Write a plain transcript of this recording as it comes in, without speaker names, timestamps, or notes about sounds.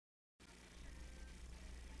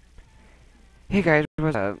Hey guys,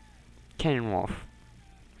 what's up? Cannon Wolf.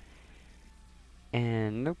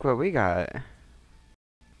 And look what we got.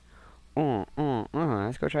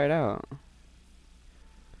 Let's go try it out.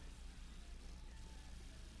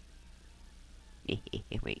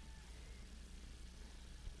 Wait.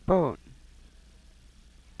 Boat.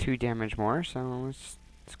 2 damage more, so let's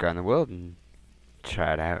go in the world and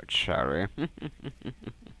try it out, shall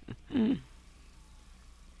we?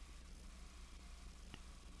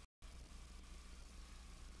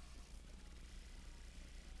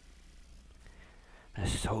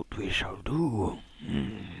 Assault we shall do.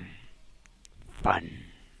 Fun.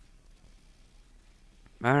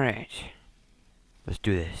 Alright. Let's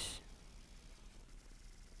do this.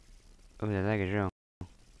 Oh, the leg is real.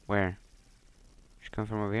 Where? Should come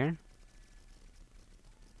from over here?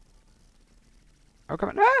 Oh, come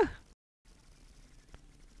on. Ah!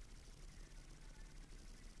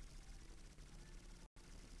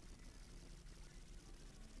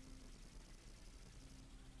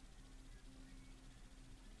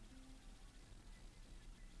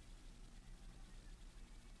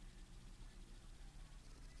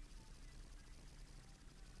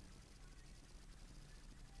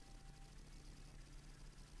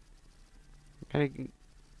 Gotta,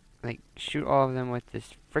 like, shoot all of them with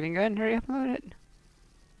this freaking gun. Hurry up and load it.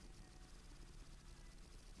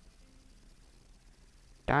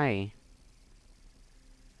 Die.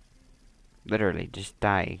 Literally, just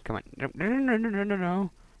die. Come on.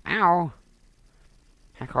 No. Ow!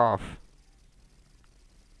 Hack off.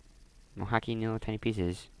 No hacking little tiny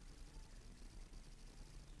pieces.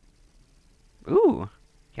 Ooh!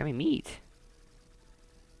 Got me meat.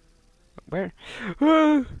 Where?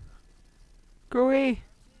 Go away!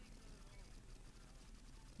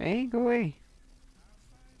 Hey, go away.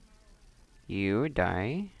 You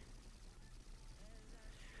die.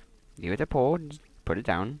 You at the pole. Just put it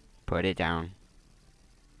down. Put it down.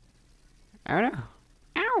 Oh no.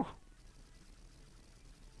 Ow!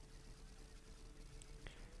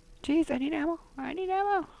 Jeez, I need ammo. I need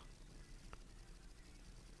ammo.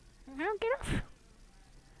 Ow, get off.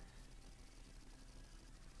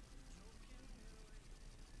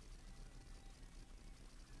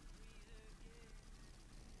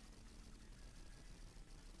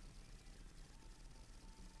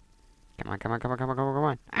 Come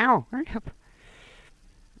on. Ow! Hurry up.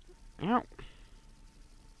 Ow.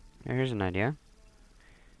 Here's an idea.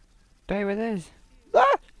 Die with this.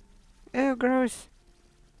 Ah! Ew, gross.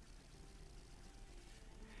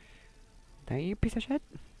 Die, you piece of shit.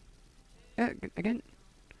 Again.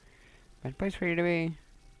 Bad place for you to be.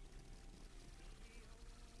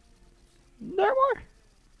 No more.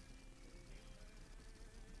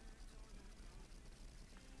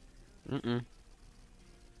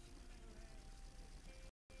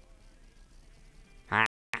 Ah,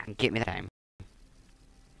 get me that time.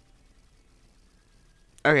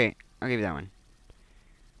 Okay, I'll give you that one.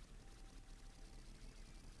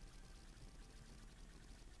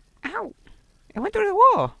 Ow! It went through the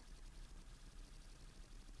wall.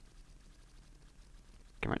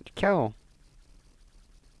 Come on, kill.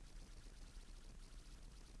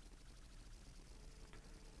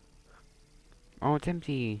 Oh, it's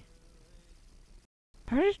empty.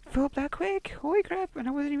 How did it fill up that quick? Holy crap, and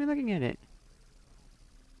I wasn't even looking at it.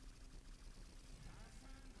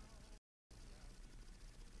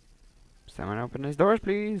 Someone open these doors,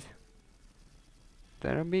 please.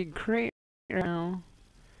 That'll be great right now.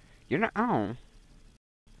 You're not. Oh.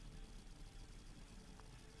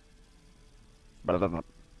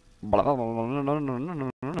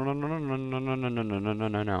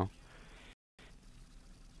 No.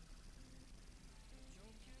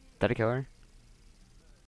 Did I kill her?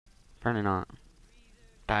 Apparently not.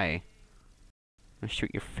 Die. I'll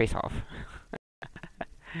shoot your face off.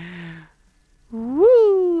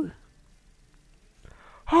 Woo!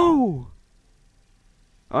 Oh!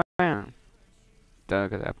 Oh yeah. Duh,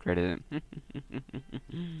 because I upgraded it.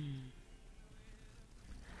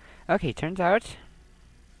 Okay, turns out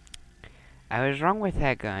I was wrong with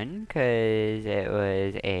that gun, because it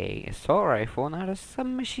was a assault rifle, not a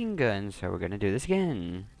submachine gun, so we're gonna do this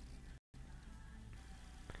again.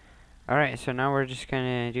 Alright, so now we're just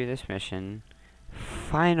gonna do this mission.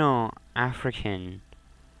 Final African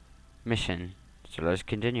mission. So let's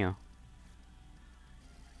continue.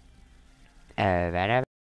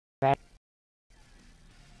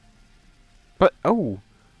 But, oh!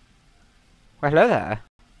 Well, hello there.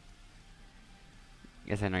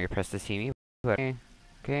 Guess I know you're pressed to see me, but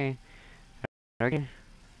okay.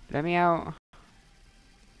 Let me out.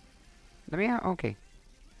 Okay.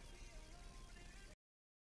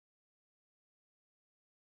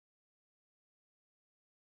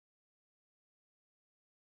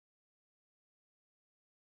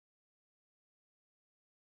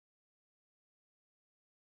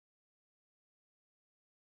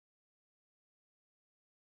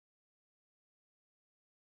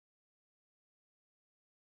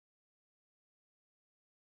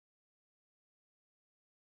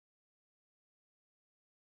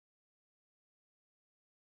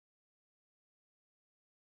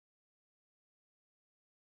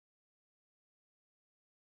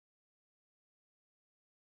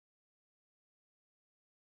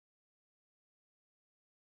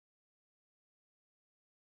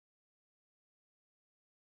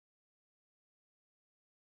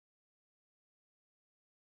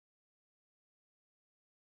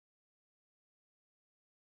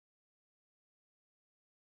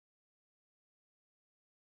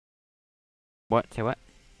 What? Say what?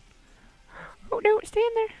 Oh no, stay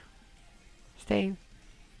in there. Stay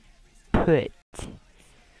put.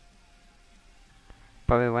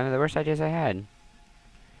 Probably one of the worst ideas I had.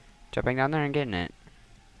 Jumping down there and getting it.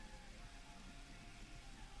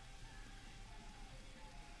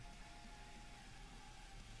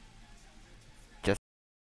 Just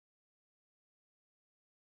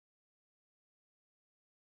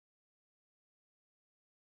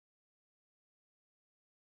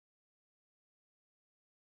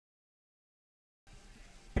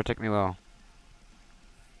protect me well.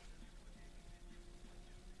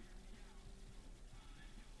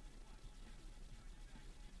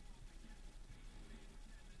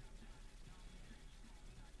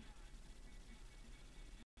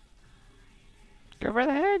 Go for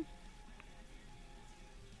the head.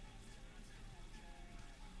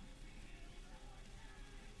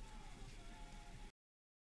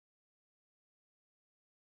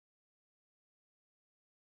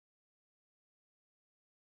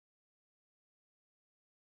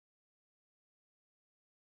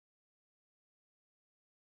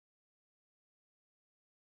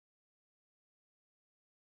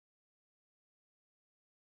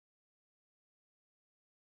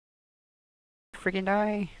 Freaking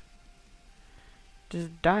die. Just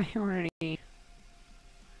die already.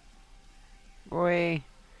 Boy.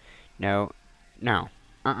 No. No.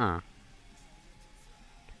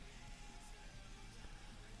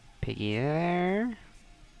 Piggy there.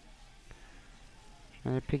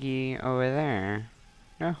 Another piggy over there.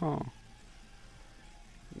 No.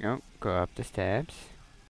 Nope. Go up the steps.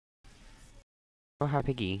 Oh, how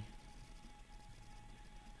piggy.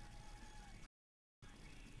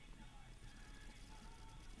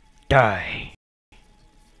 Die.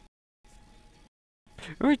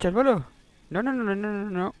 Uy, chálvalo. No, no, no, no, no,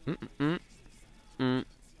 no, no.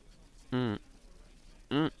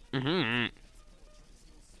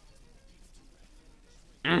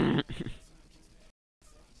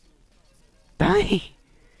 Die.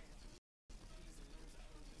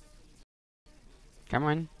 Come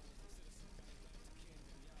on.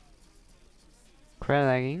 Quit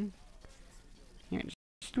lagging. Yeah,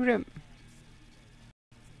 just do it.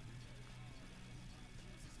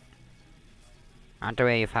 Out the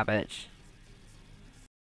way, you fat bitch.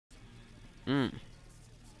 God,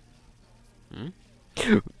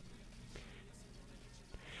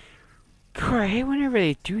 I hate whenever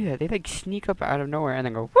they do that. They like sneak up out of nowhere and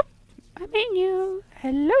then go, whoop! I'm in you.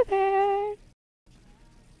 Hello there.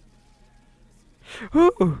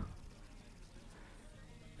 Ooh!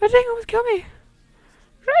 That thing almost killed me.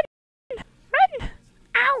 Run! Run!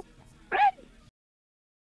 Ow! Run!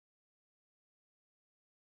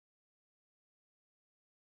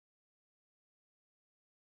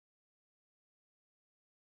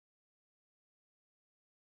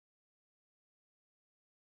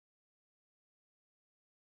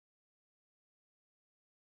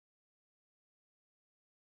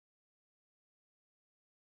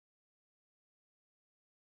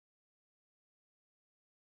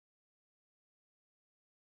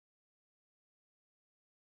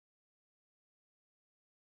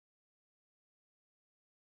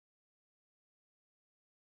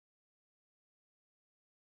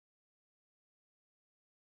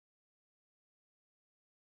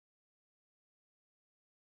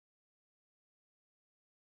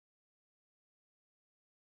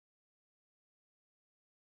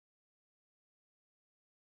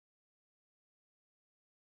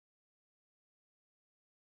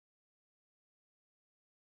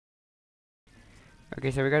 Okay,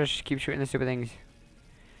 so we gotta keep shooting the stupid things.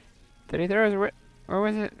 30 throws, where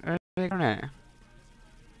was it? Where was it going at?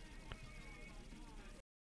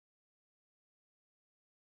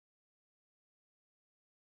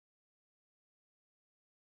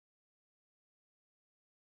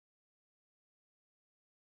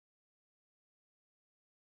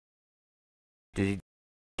 Did he?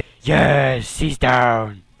 Yes, he's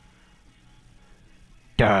down.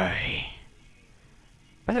 Die.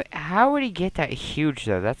 By the way, how would he get that huge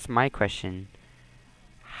though? That's my question.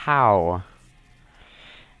 How?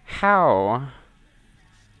 How?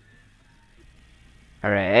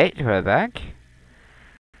 Alright, we're back.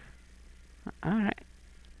 Alright.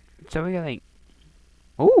 So we got like...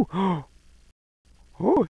 Oh!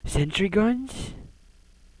 Oh! Sentry guns?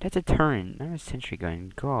 That's a turret, not a sentry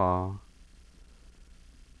gun. Go.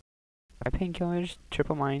 5 painkillers,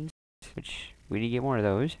 triple mines, which we need to get more of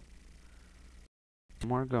those.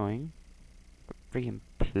 More going. Freaking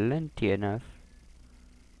plenty enough.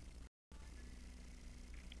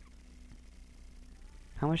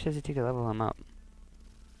 How much does it take to level him up?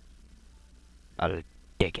 I'll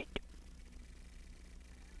take it.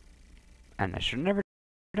 And I should have never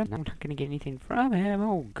done that. I'm not gonna get anything from him.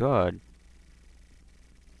 Oh, God.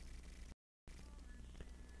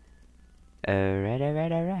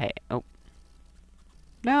 Alright. Oh.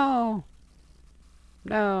 No!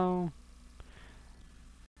 No!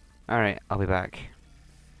 Alright, I'll be back.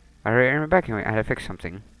 Alright, I'm back anyway. I had to fix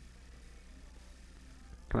something.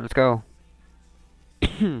 Come on, let's go.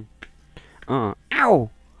 Ow!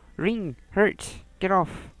 Ring! Hurts! Get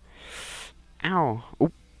off! Ow!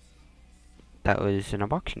 Oop! That was an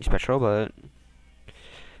unboxing special, but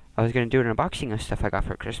I was gonna do an unboxing of stuff I got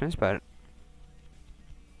for Christmas, but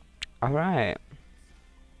alright.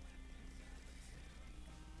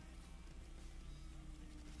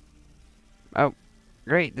 Oh,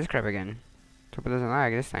 great, this crap again. Hope it doesn't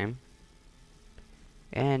lag this time.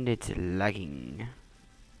 And it's lagging.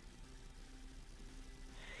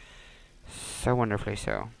 So wonderfully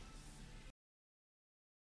so.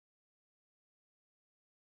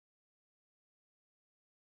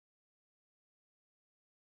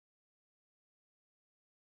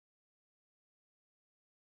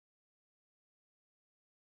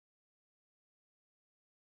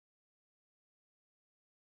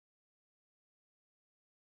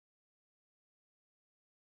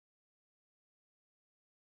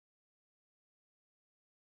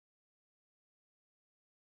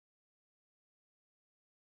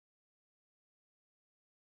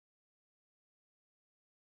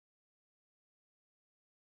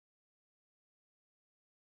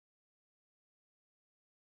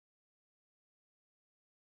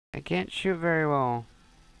 I can't shoot very well.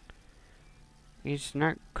 It's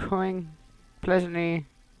not going pleasantly.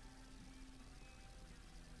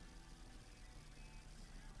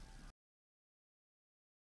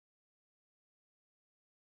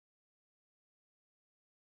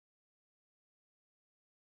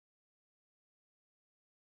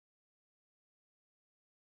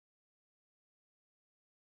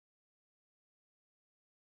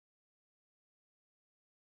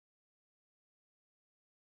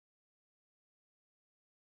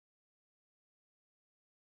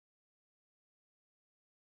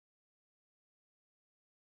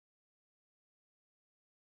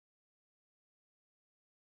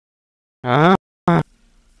 Uh huh.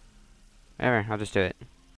 Whatever, I'll just do it.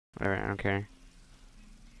 Whatever, I don't care.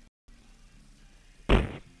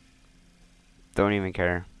 Don't even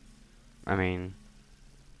care. I mean,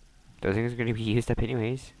 those things are gonna be used up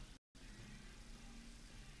anyways.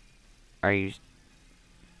 Are you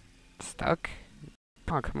stuck?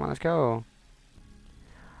 Oh, come on, let's go.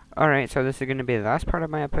 Alright, so this is gonna be the last part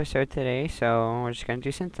of my episode today, so we're just gonna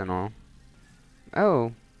do Sentinel.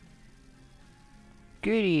 Oh.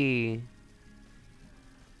 Goody.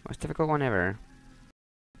 Most difficult one ever.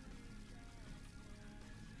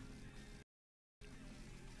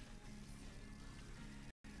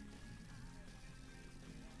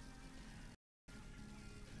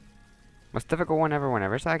 Most difficult one ever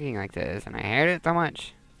whenever it's lagging like this, and I hate it so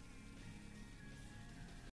much.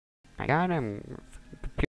 I got him.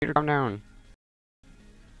 Computer, calm down.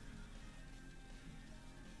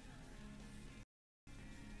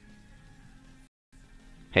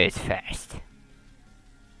 It's fast.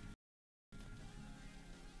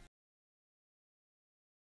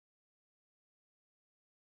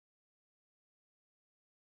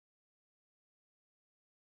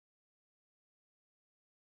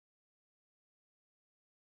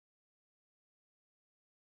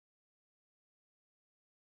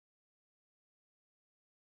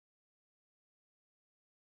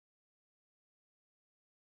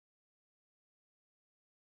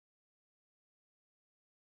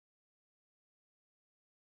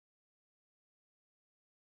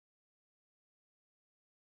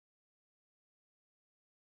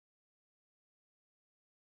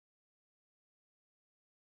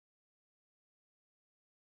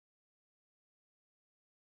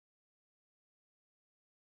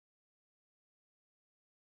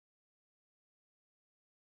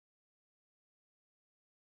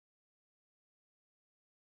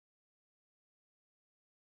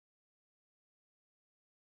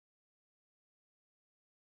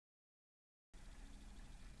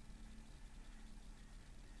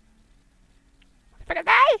 Fucking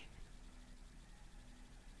die!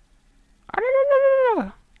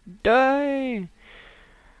 Die!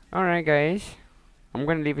 Alright, guys. I'm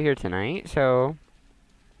gonna leave it here tonight, so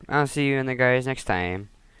I'll see you in the guys next time.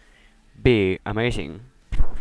 Be amazing.